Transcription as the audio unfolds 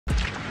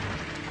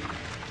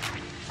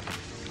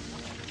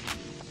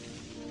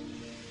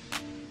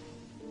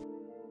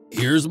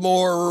Here's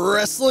more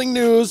wrestling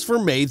news for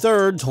May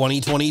 3rd,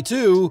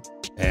 2022.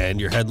 And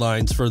your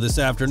headlines for this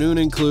afternoon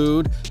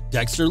include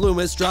Dexter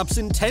Lumis drops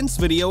intense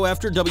video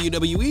after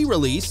WWE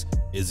release.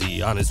 Is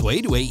he on his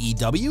way to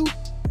AEW?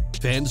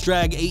 Fans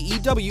drag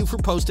AEW for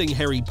posting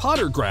Harry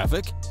Potter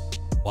graphic.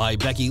 Why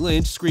Becky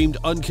Lynch screamed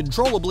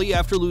uncontrollably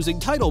after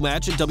losing title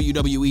match at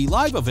WWE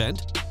live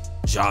event.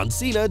 John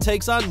Cena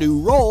takes on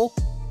new role.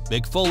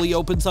 Mick Foley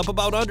opens up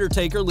about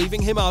Undertaker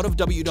leaving him out of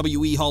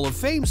WWE Hall of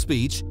Fame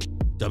speech.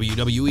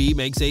 WWE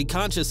makes a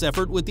conscious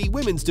effort with the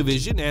women's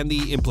division and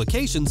the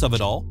implications of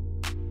it all.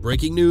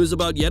 Breaking news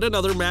about yet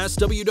another mass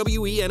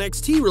WWE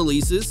NXT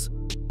releases.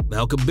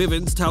 Malcolm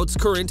Bivens touts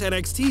current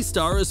NXT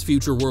star as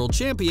future world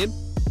champion.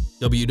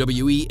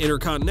 WWE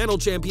Intercontinental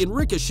Champion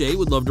Ricochet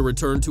would love to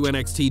return to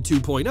NXT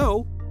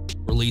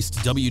 2.0. Released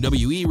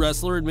WWE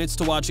wrestler admits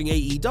to watching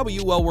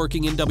AEW while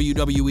working in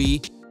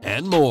WWE,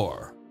 and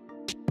more.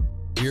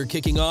 We're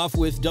kicking off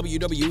with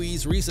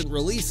WWE's recent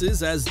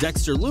releases, as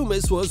Dexter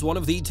Lumis was one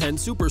of the 10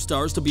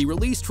 superstars to be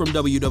released from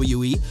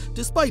WWE,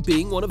 despite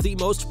being one of the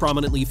most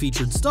prominently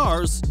featured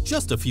stars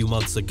just a few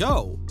months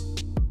ago.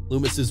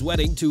 Lumis's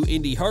wedding to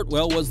Indy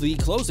Hartwell was the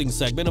closing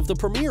segment of the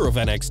premiere of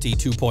NXT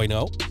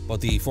 2.0, but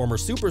the former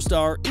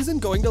superstar isn't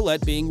going to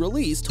let being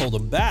released hold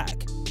him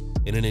back.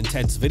 In an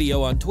intense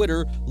video on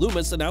Twitter,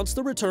 Lumis announced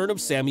the return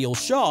of Samuel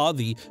Shaw,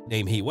 the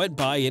name he went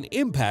by in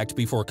Impact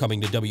before coming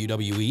to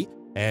WWE,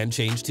 and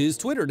changed his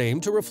Twitter name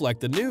to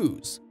reflect the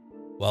news.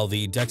 While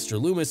the Dexter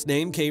Lumis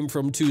name came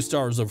from two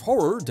stars of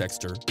horror,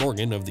 Dexter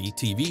Morgan of the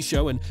TV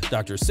show and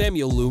Dr.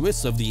 Samuel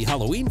Lumis of the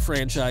Halloween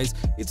franchise,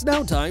 it's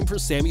now time for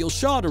Samuel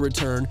Shaw to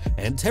return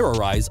and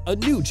terrorize a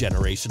new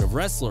generation of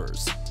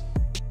wrestlers.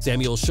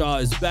 Samuel Shaw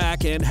is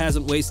back and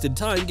hasn't wasted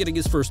time getting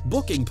his first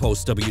booking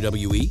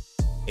post-WWE.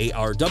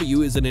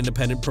 ARW is an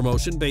independent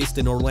promotion based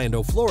in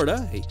Orlando,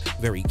 Florida, a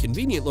very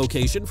convenient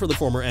location for the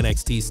former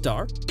NXT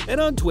star,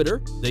 and on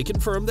Twitter, they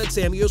confirmed that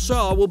Samuel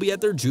Shaw will be at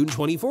their June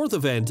 24th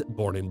event,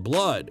 Born in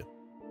Blood.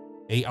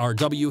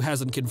 ARW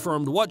hasn't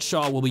confirmed what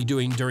Shaw will be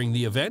doing during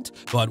the event,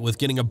 but with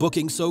getting a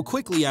booking so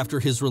quickly after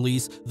his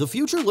release, the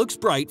future looks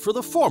bright for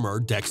the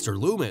former Dexter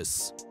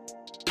Lumis.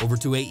 Over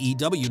to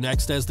AEW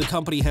next, as the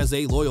company has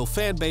a loyal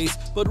fan base,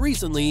 but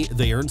recently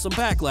they earned some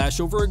backlash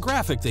over a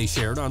graphic they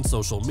shared on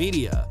social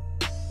media.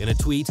 In a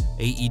tweet,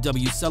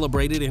 AEW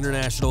celebrated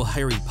International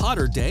Harry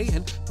Potter Day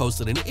and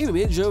posted an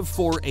image of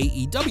 4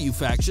 AEW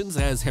factions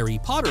as Harry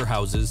Potter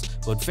houses,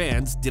 but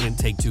fans didn't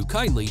take too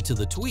kindly to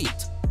the tweet.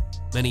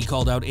 Many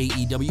called out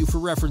AEW for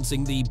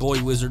referencing the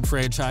Boy Wizard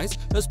franchise,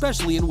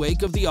 especially in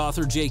wake of the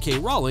author J.K.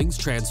 Rowling's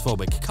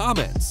transphobic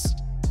comments.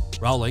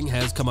 Rowling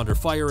has come under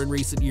fire in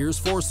recent years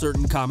for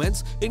certain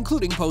comments,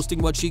 including posting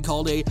what she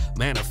called a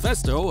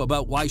manifesto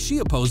about why she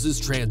opposes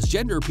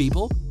transgender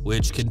people,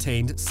 which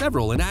contained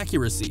several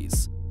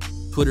inaccuracies.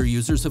 Twitter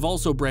users have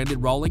also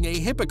branded Rowling a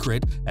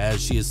hypocrite,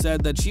 as she has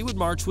said that she would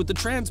march with the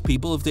trans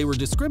people if they were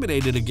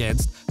discriminated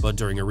against, but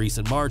during a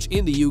recent march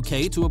in the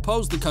UK to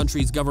oppose the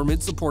country's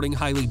government supporting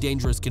highly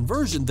dangerous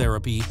conversion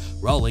therapy,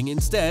 Rowling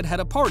instead had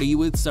a party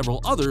with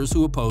several others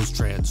who opposed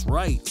trans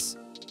rights.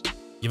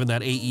 Given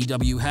that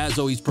AEW has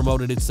always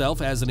promoted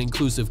itself as an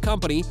inclusive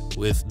company,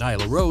 with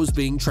Nyla Rose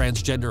being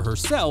transgender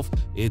herself,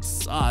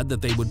 it's odd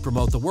that they would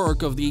promote the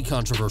work of the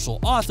controversial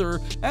author,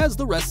 as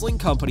the wrestling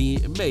company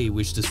may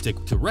wish to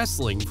stick to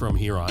wrestling from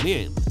here on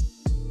in.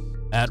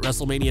 At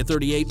WrestleMania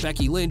 38,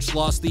 Becky Lynch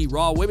lost the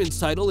Raw Women's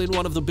title in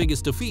one of the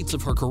biggest defeats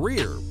of her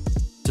career.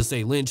 To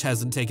say Lynch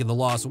hasn't taken the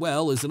loss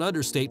well is an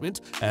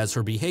understatement, as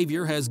her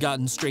behavior has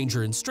gotten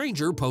stranger and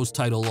stranger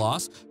post-title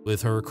loss,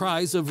 with her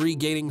cries of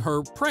regaining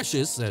her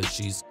precious, as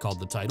she's called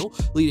the title,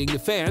 leading to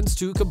fans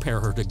to compare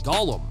her to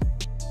Gollum.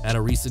 At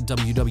a recent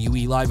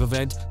WWE live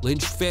event,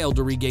 Lynch failed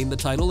to regain the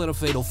title in a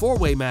fatal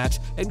 4-way match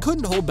and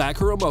couldn't hold back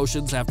her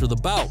emotions after the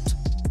bout.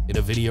 In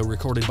a video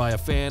recorded by a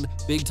fan,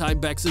 Big Time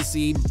Bex is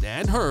seen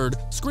and heard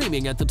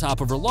screaming at the top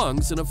of her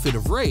lungs in a fit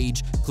of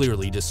rage,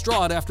 clearly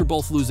distraught after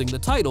both losing the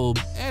title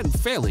and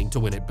failing to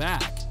win it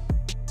back.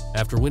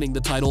 After winning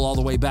the title all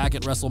the way back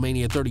at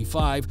WrestleMania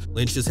 35,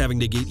 Lynch is having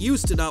to get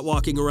used to not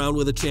walking around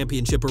with a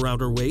championship around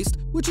her waist,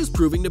 which is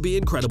proving to be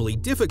incredibly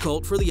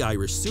difficult for the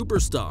Irish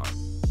superstar.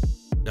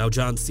 Now,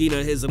 John Cena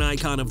is an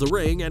icon of the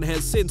ring and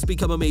has since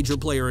become a major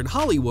player in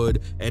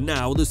Hollywood, and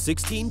now the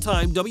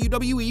 16-time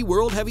WWE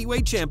World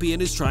Heavyweight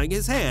Champion is trying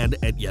his hand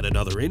at yet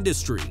another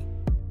industry.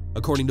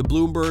 According to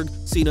Bloomberg,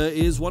 Cena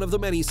is one of the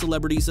many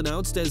celebrities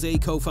announced as a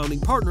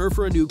co-founding partner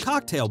for a new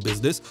cocktail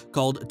business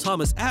called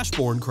Thomas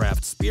Ashbourne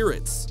Craft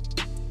Spirits.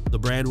 The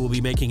brand will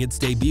be making its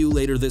debut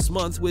later this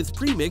month with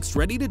pre-mixed,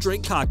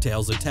 ready-to-drink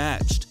cocktails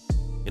attached.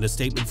 In a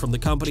statement from the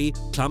company,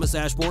 Thomas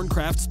Ashbourne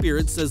Craft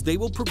Spirits says they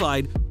will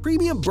provide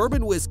premium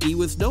bourbon whiskey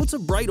with notes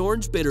of bright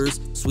orange bitters,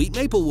 sweet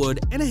maplewood,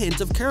 and a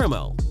hint of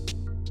caramel.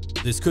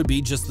 This could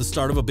be just the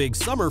start of a big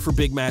summer for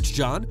Big Match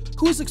John,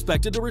 who is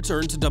expected to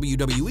return to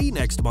WWE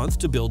next month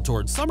to build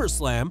towards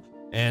SummerSlam,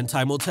 and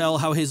time will tell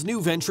how his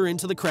new venture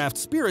into the craft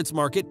spirits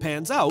market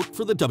pans out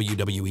for the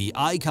WWE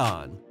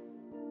icon.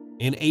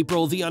 In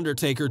April, The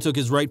Undertaker took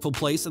his rightful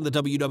place in the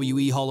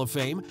WWE Hall of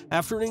Fame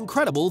after an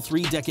incredible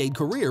 3-decade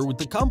career with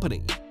the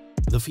company.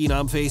 The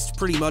Phenom faced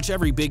pretty much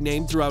every big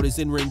name throughout his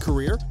in-ring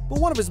career, but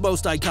one of his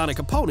most iconic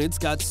opponents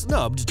got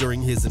snubbed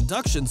during his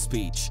induction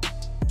speech.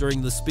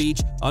 During the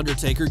speech,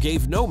 Undertaker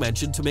gave no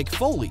mention to Mick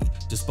Foley,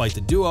 despite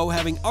the duo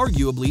having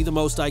arguably the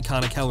most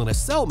iconic Hell in a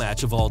Cell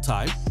match of all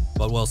time.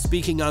 But while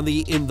speaking on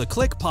the In the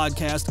Click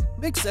podcast,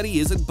 Mick said he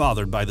isn't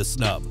bothered by the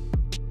snub.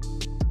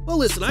 Well,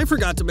 listen, I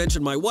forgot to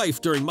mention my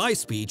wife during my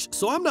speech,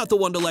 so I'm not the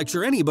one to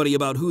lecture anybody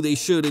about who they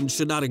should and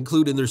should not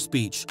include in their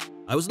speech.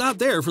 I was not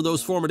there for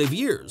those formative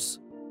years.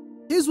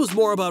 His was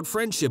more about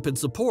friendship and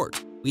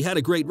support. We had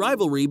a great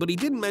rivalry, but he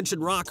didn't mention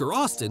Rock or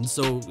Austin,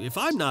 so if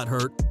I'm not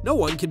hurt, no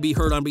one can be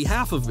hurt on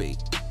behalf of me.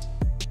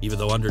 Even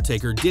though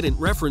Undertaker didn't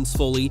reference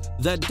Foley,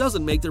 that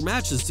doesn't make their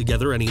matches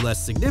together any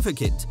less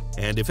significant.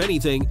 And if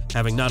anything,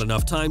 having not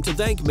enough time to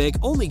thank Mick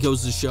only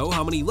goes to show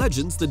how many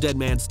legends the dead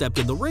man stepped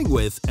in the ring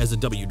with as a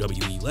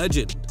WWE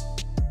legend.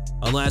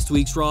 On last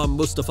week's Raw,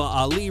 Mustafa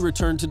Ali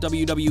returned to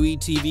WWE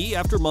TV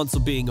after months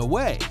of being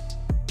away.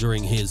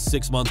 During his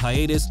 6-month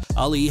hiatus,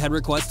 Ali had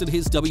requested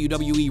his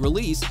WWE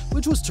release,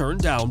 which was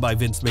turned down by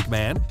Vince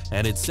McMahon,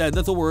 and it said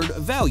that the word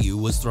value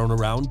was thrown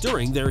around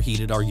during their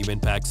heated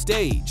argument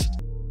backstage.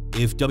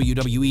 If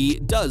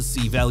WWE does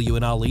see value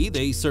in Ali,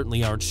 they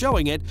certainly aren't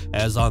showing it,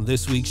 as on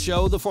this week's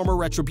show, the former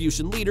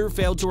Retribution leader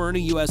failed to earn a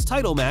US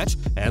title match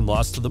and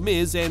lost to The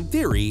Miz and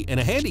Theory in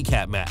a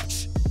handicap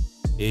match.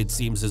 It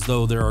seems as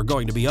though there are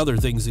going to be other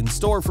things in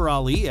store for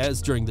Ali,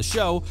 as during the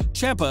show,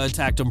 Ciampa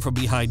attacked him from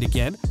behind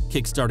again,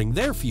 kickstarting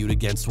their feud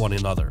against one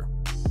another.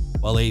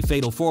 While a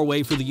fatal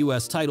 4-way for the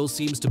US title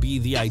seems to be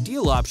the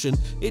ideal option,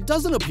 it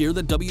doesn't appear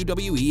that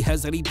WWE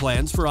has any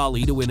plans for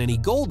Ali to win any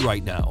gold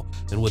right now,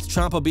 and with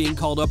Ciampa being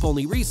called up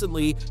only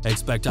recently,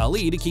 expect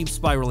Ali to keep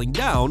spiraling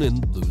down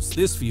and lose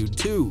this feud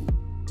too.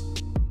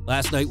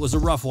 Last night was a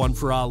rough one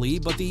for Ali,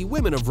 but the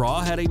women of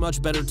Raw had a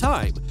much better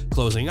time,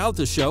 closing out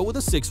the show with a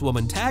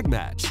 6-woman tag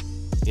match.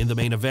 In the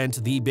main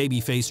event, the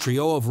babyface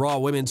trio of Raw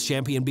Women's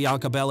Champion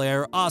Bianca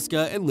Belair,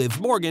 Asuka, and Liv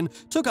Morgan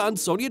took on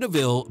Sonya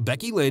Deville,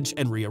 Becky Lynch,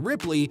 and Rhea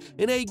Ripley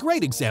in a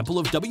great example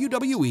of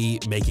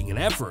WWE making an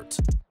effort.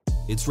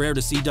 It's rare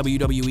to see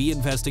WWE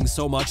investing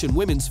so much in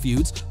women's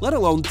feuds, let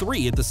alone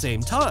 3 at the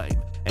same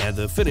time, and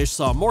the finish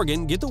saw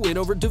Morgan get the win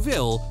over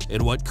Deville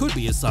in what could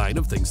be a sign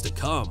of things to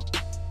come.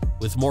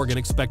 With Morgan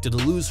expected to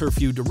lose her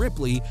feud to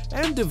Ripley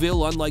and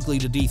Deville unlikely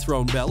to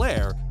dethrone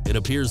Belair, it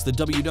appears that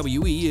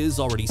WWE is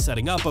already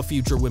setting up a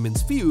future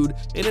women's feud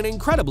in an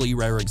incredibly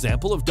rare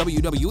example of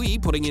WWE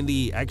putting in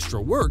the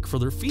extra work for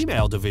their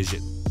female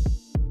division.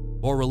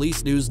 More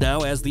release news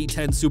now, as the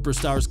 10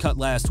 superstars cut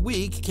last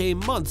week came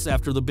months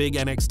after the big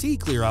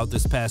NXT clear-out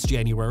this past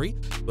January,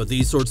 but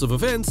these sorts of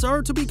events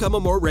are to become a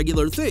more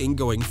regular thing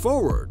going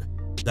forward.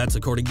 That's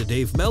according to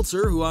Dave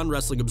Meltzer, who on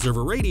Wrestling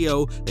Observer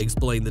Radio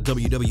explained that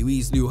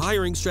WWE's new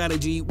hiring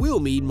strategy will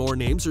mean more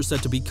names are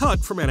set to be cut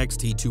from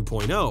NXT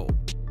 2.0.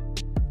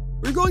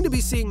 We're going to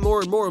be seeing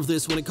more and more of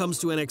this when it comes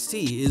to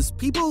NXT, is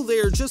people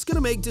they're just going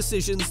to make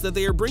decisions that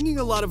they are bringing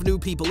a lot of new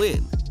people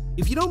in.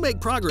 If you don't make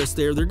progress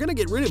there, they're going to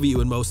get rid of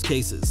you in most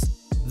cases.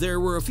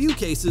 There were a few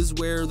cases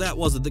where that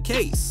wasn't the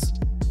case.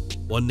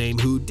 One name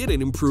who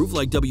didn't improve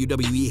like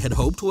WWE had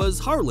hoped was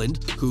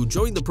Harland, who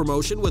joined the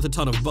promotion with a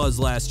ton of buzz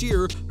last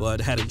year,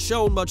 but hadn't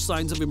shown much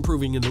signs of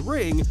improving in the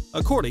ring,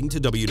 according to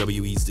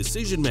WWE's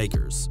decision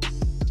makers.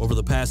 Over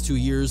the past 2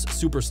 years,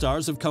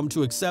 superstars have come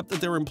to accept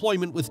that their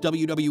employment with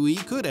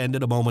WWE could end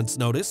at a moment's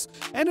notice,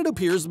 and it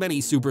appears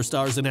many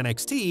superstars in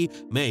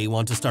NXT may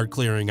want to start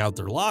clearing out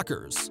their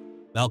lockers.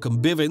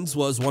 Malcolm Bivens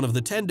was one of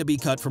the 10 to be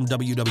cut from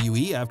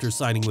WWE after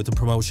signing with the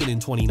promotion in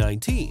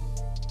 2019.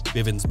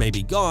 Bivens may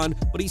be gone,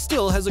 but he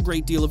still has a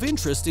great deal of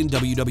interest in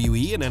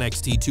WWE and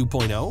NXT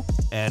 2.0,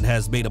 and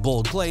has made a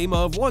bold claim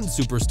of one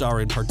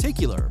superstar in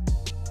particular.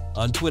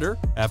 On Twitter,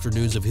 after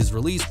news of his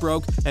release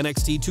broke,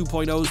 NXT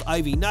 2.0's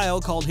Ivy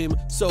Nile called him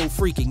so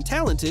freaking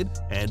talented,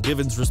 and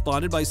Bivens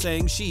responded by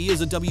saying she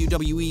is a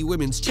WWE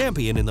Women's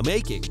Champion in the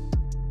making.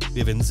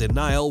 Bivens and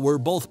Nile were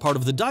both part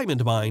of the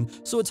Diamond Mine,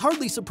 so it's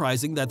hardly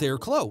surprising that they're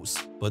close,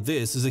 but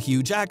this is a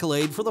huge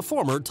accolade for the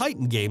former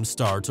Titan Games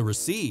star to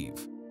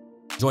receive.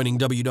 Joining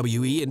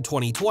WWE in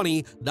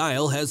 2020,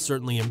 Nile has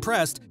certainly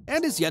impressed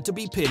and is yet to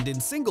be pinned in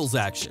singles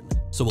action,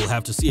 so we'll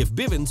have to see if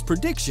Bivens'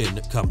 prediction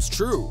comes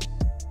true.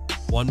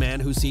 One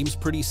man who seems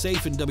pretty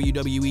safe in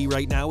WWE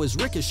right now is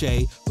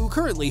Ricochet, who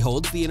currently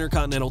holds the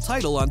Intercontinental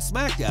title on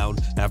SmackDown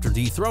after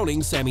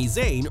dethroning Sami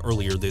Zayn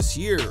earlier this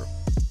year.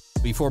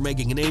 Before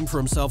making a name for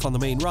himself on the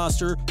main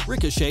roster,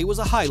 Ricochet was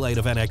a highlight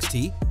of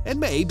NXT and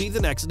may be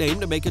the next name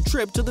to make a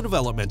trip to the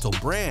developmental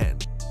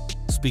brand.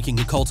 Speaking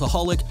to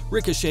Cultaholic,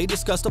 Ricochet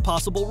discussed a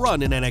possible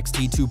run in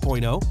NXT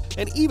 2.0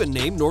 and even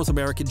named North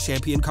American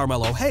champion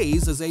Carmelo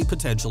Hayes as a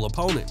potential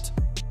opponent.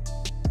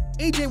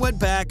 AJ went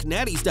back,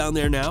 Natty's down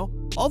there now.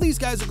 All these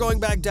guys are going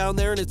back down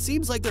there, and it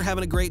seems like they're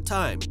having a great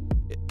time.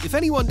 If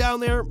anyone down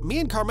there, me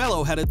and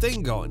Carmelo had a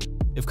thing going.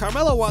 If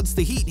Carmelo wants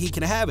the heat, he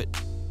can have it.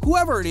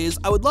 Whoever it is,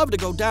 I would love to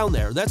go down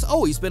there. That's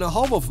always been a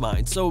home of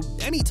mine, so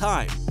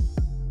anytime.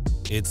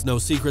 It's no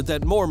secret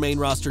that more main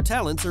roster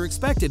talents are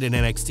expected in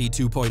NXT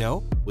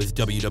 2.0, with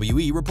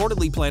WWE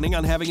reportedly planning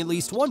on having at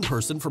least one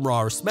person from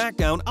Raw or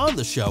SmackDown on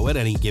the show at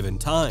any given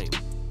time.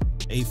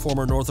 A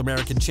former North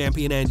American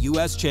champion and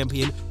US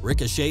champion,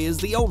 Ricochet is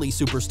the only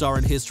superstar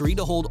in history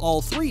to hold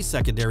all 3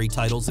 secondary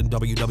titles in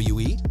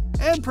WWE,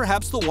 and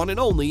perhaps the one and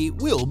only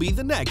will be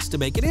the next to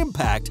make an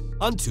impact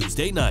on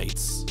Tuesday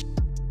nights.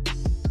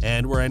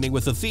 And we're ending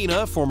with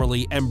Athena,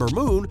 formerly Ember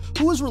Moon,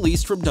 who was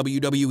released from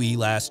WWE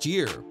last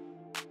year.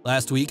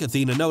 Last week,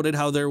 Athena noted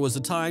how there was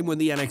a time when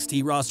the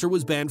NXT roster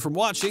was banned from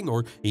watching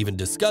or even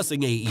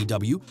discussing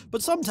AEW,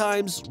 but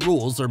sometimes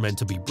rules are meant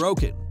to be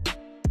broken.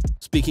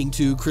 Speaking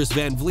to Chris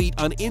Van Vliet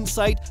on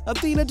Insight,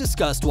 Athena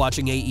discussed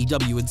watching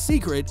AEW in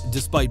secret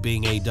despite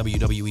being a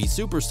WWE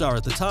superstar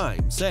at the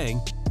time,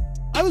 saying,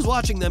 "I was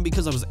watching them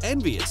because I was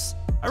envious.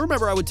 I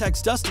remember I would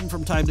text Dustin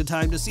from time to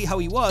time to see how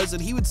he was,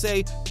 and he would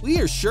say, 'We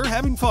are sure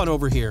having fun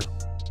over here.'"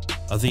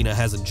 Athena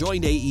hasn't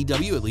joined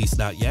AEW, at least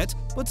not yet,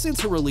 but since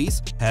her release,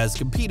 has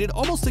competed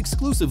almost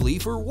exclusively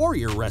for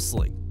Warrior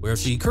Wrestling, where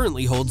she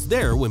currently holds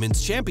their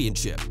Women's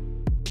Championship.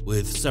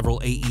 With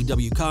several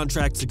AEW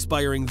contracts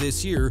expiring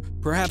this year,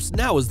 perhaps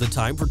now is the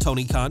time for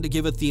Tony Khan to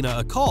give Athena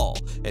a call,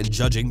 and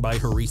judging by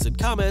her recent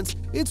comments,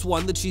 it's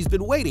one that she's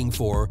been waiting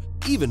for,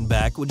 even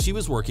back when she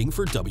was working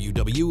for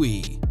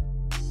WWE.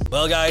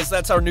 Well guys,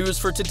 that's our news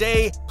for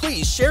today.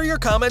 Please share your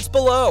comments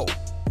below.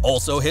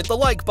 Also hit the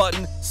like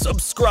button,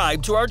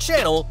 subscribe to our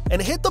channel,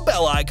 and hit the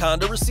bell icon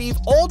to receive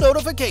all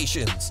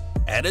notifications.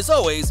 And as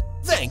always,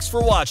 thanks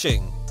for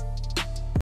watching.